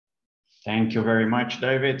Thank you very much,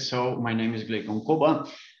 David. So my name is Gleycon Kuba,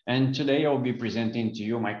 and today I'll be presenting to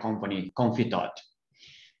you my company, Comfy Tod.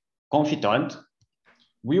 Comfy Tod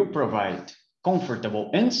will provide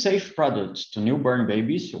comfortable and safe products to newborn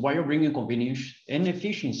babies while bringing convenience and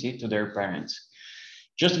efficiency to their parents.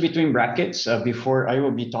 Just between brackets, before I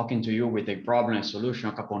will be talking to you with a problem and solution,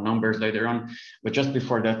 a couple of numbers later on. But just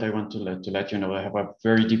before that, I want to let you know I have a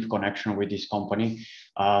very deep connection with this company.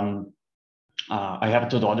 I have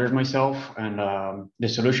two daughters myself, and the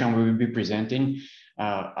solution we will be presenting,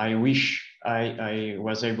 I wish I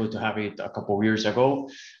was able to have it a couple of years ago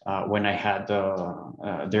when I had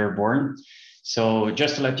their born. So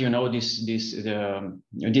just to let you know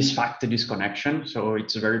this fact, this connection. So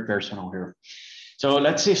it's very personal here. So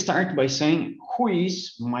let's start by saying, who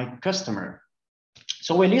is my customer?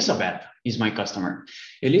 So Elizabeth is my customer.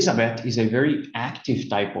 Elizabeth is a very active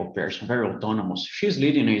type of person, very autonomous. She's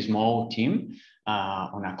leading a small team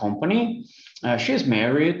on a company. She's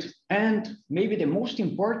married, and maybe the most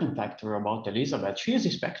important factor about Elizabeth, she is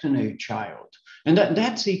expecting a child. And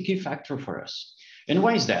that's a key factor for us. And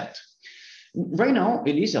why is that? Right now,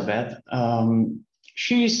 Elizabeth,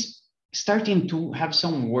 she's starting to have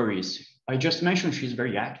some worries. I just mentioned she's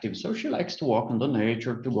very active, so she likes to walk in the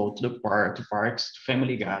nature, to go to the parks,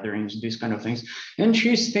 family gatherings, these kind of things. And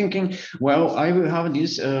she's thinking, well, I will have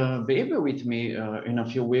this baby with me in a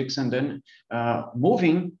few weeks, and then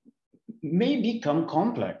moving may become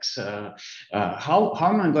complex. How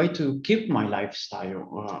am I going to keep my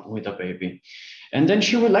lifestyle with a baby? And then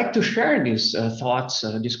she would like to share these thoughts,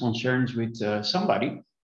 these concerns with somebody,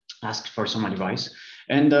 ask for some advice.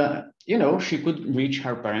 And, she could reach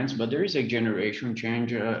her parents, but there is a generation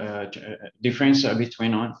change difference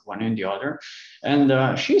between one and the other.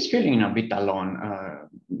 And she's feeling a bit alone,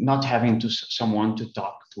 not having someone to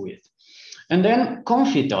talk with. And then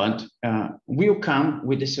Comfy Tod will come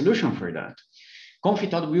with a solution for that. Comfy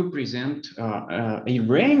Tod will present a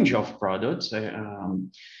range of products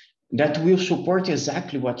that will support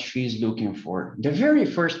exactly what she's looking for. The very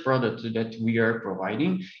first product that we are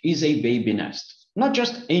providing is a baby nest. Not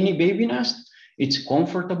just any baby nest, it's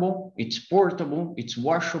comfortable, it's portable, it's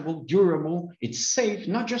washable, durable, it's safe,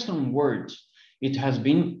 not just on words. It has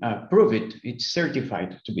been proved, it's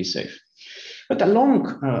certified to be safe. But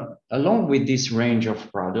along with this range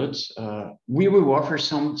of products, we will offer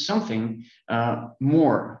something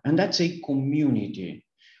more, and that's a community.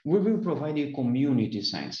 We will provide a community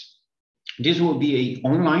sense. This will be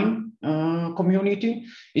an online community.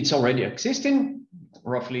 It's already existing,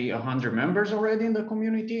 roughly 100 members already in the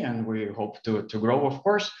community, and we hope to grow, of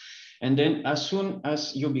course. And then as soon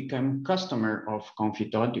as you become customer of Comfy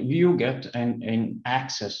Tod, you get an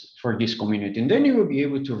access for this community. And then you will be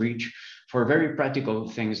able to reach for very practical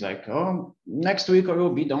things like, oh, next week I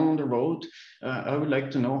will be down the road. I would like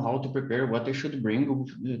to know how to prepare, what I should bring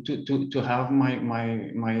to have my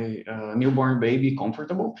newborn baby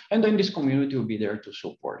comfortable. And then this community will be there to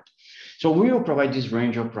support. So we will provide this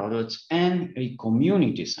range of products and a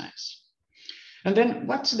community sense. And then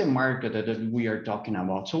what's the market that we are talking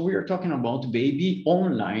about? So we are talking about baby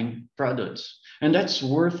online products, and that's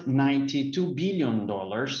worth $92 billion.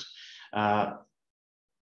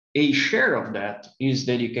 A share of that is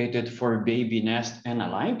dedicated for baby nest and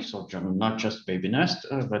alike, so not just baby nest,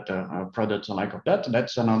 but products alike of that.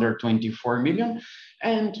 That's another 24 million.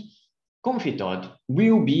 And Comfy Tod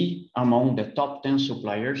will be among the top 10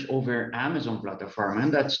 suppliers over Amazon platform,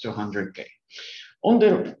 and that's 200K. On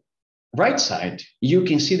the right side, you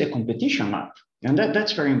can see the competition map. And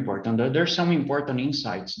that's very important. There's some important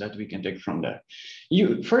insights that we can take from that.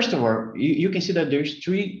 First of all, you can see that there's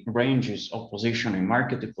three ranges of positioning,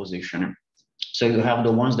 market positioning. So you have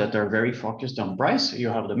the ones that are very focused on price, you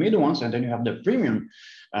have the middle ones, and then you have the premium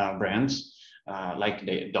brands like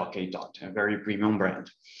the Gleycon Tod, a very premium brand.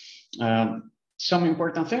 Some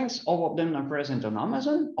important things, all of them are present on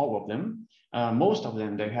Amazon, all of them. Most of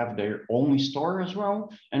them, they have their own store as well,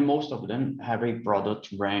 and most of them have a product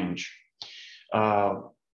range.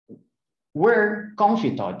 Where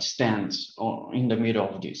Comfy Tod stands in the middle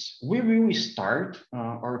of this, we will start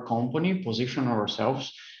our company, position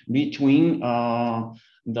ourselves between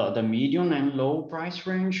the medium and low price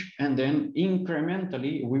range, and then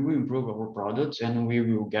incrementally we will improve our products and we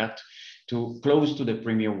will get to close to the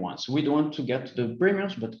premium ones. We don't want to get to the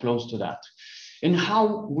premiums, but close to that. And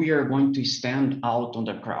how we are going to stand out on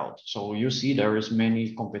the crowd. So you see there is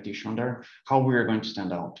many competition there, how we are going to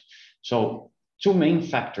stand out. So two main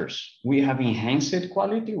factors. We have enhanced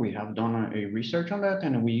quality. We have done a research on that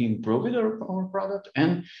and we improved our product,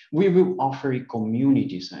 and we will offer a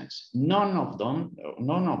community sense. None of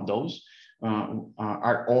those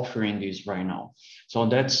are offering this right now. So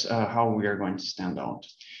that's how we are going to stand out.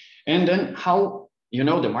 And then how, you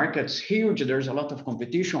know, the market's huge, there's a lot of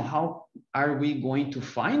competition. How are we going to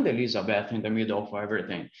find Elizabeth in the middle of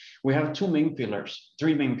everything? We have three main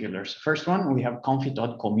pillars. First one, we have Comfy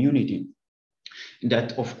Tod community.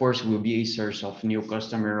 That, of course, will be a source of new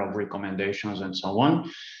customer, of recommendations, and so on.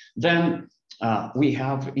 Then we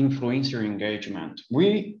have influencer engagement.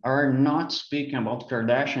 We are not speaking about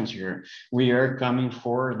Kardashians here. We are coming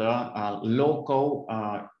for the local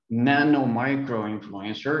nano micro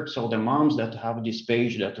influencer. So the moms that have this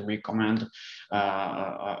page that recommend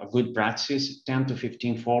a good practice, 10 to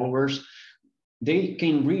 15 followers. They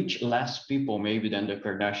can reach less people maybe than the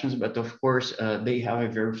Kardashians, but of course they have a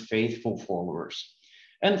very faithful followers.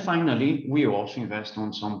 And finally, we also invest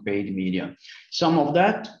on some paid media. Some of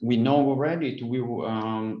that we know already, it will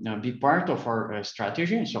be part of our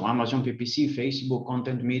strategy. So Amazon PPC, Facebook,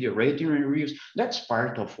 content media, rating and reviews, that's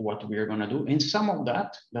part of what we are gonna do. And some of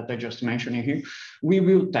that I just mentioned here, we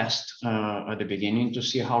will test at the beginning to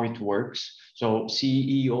see how it works. So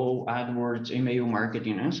CEO, AdWords, email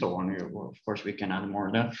marketing, and so on. Of course, we can add more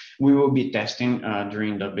of that. We will be testing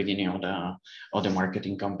during the beginning of the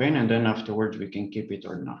marketing campaign, and then afterwards we can keep it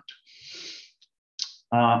or not.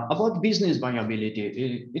 About business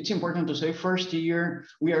viability, it's important to say first year,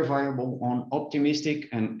 we are viable on optimistic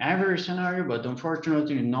and average scenario, but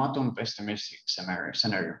unfortunately not on pessimistic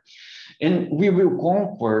scenario. And we will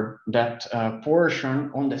conquer that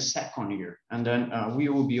portion on the second year, and then we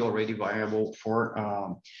will be already viable for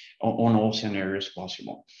on all scenarios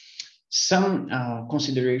possible. Some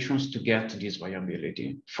considerations to get this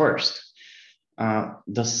viability. First,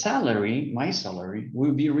 the salary, my salary,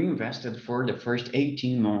 will be reinvested for the first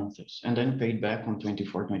 18 months and then paid back on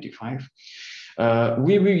 24, 25.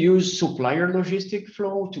 We will use supplier logistic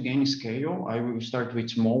flow to gain scale. I will start with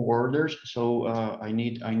small orders, so I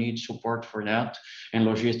need support for that, and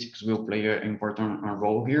logistics will play an important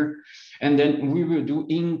role here. And then we will do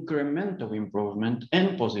incremental improvement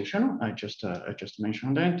and position. I just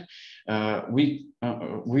mentioned that. We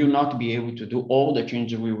will not be able to do all the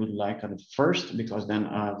changes we would like at first, because then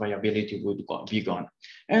viability would be gone.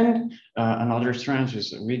 And another strength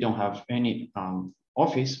is we don't have any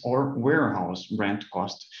office or warehouse rent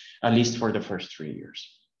cost, at least for the first 3 years.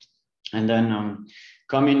 And then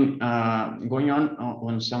going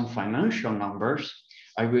on some financial numbers,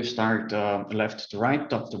 I will start left to right,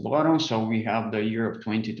 top to bottom. So we have the year of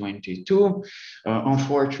 2022.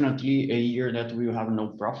 Unfortunately, a year that we will have no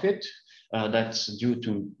profit. That's due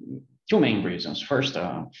to two main reasons. First,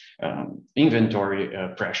 inventory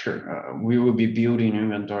pressure. We will be building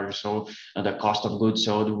inventory, so the cost of goods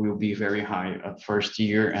sold will be very high at first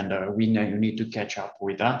year, and we need to catch up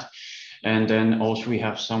with that. And then also we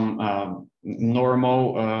have some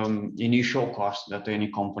normal initial costs that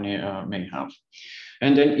any company may have.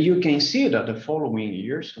 And then you can see that the following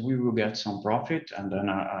years, we will get some profit. And then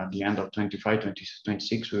at the end of 25,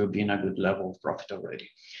 26, we will be in a good level of profit already.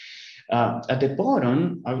 At the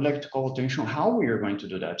bottom, I would like to call attention how we are going to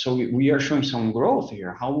do that. So we are showing some growth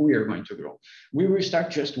here, how we are going to grow. We will start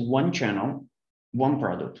just one channel, one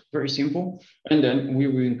product, very simple, and then we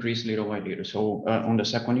will increase little by little. So on the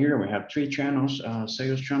second year, we have 3 channels,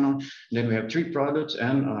 sales channel, then we have 3 products,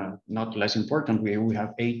 and not less important, we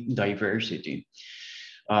have 8 diversity.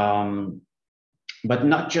 But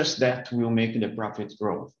not just that will make the profit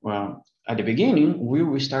grow. Well, at the beginning, we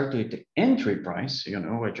will start with the entry price. You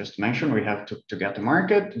know, I just mentioned we have to get the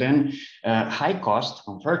market, then high cost,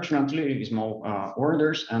 unfortunately, small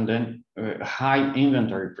orders, and then high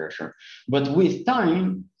inventory pressure. But with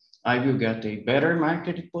time, I will get a better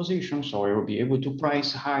market position, so I will be able to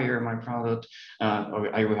price higher my product.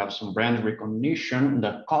 I will have some brand recognition.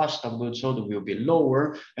 The cost of goods sold will be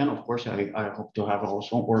lower, and of course, I hope to have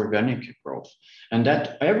also organic growth, and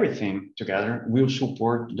that everything together will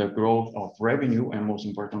support the growth of revenue and, most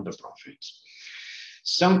important, the profits.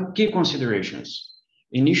 Some key considerations: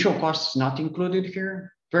 initial costs not included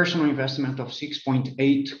here. Personal investment of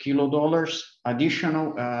 $6.8 kilo,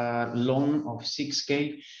 additional loan of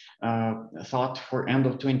 6K. Thought for end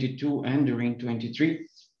of 22 and during 23,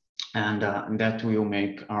 and that will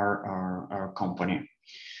make our company.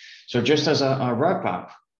 So just as a wrap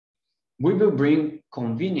up, we will bring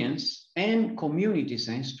convenience and community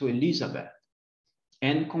sense to Elizabeth,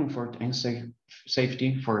 and comfort and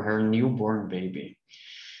safety for her newborn baby.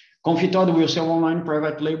 Comfy Tod will sell online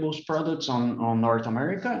private labels products on North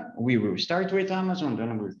America. We will start with Amazon,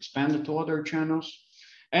 then we'll expand to other channels.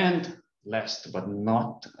 And last but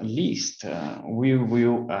not least, we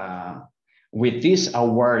will, with this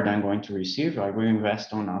award I'm going to receive, I will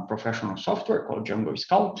invest on a professional software called Jungle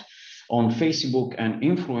Scout. on Facebook and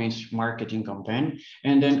influence marketing campaign.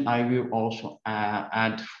 And then I will also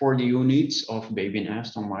add 40 units of baby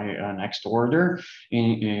nest on my next order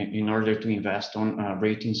in order to invest on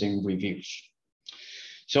ratings and reviews.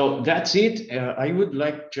 So that's it. I would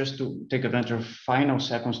like just to take advantage of final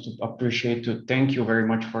seconds to thank you very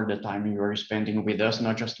much for the time you are spending with us,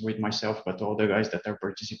 not just with myself, but all the guys that are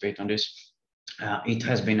participate on this. It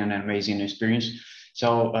has been an amazing experience.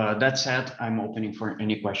 So that said, I'm opening for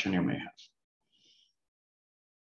any question you may have.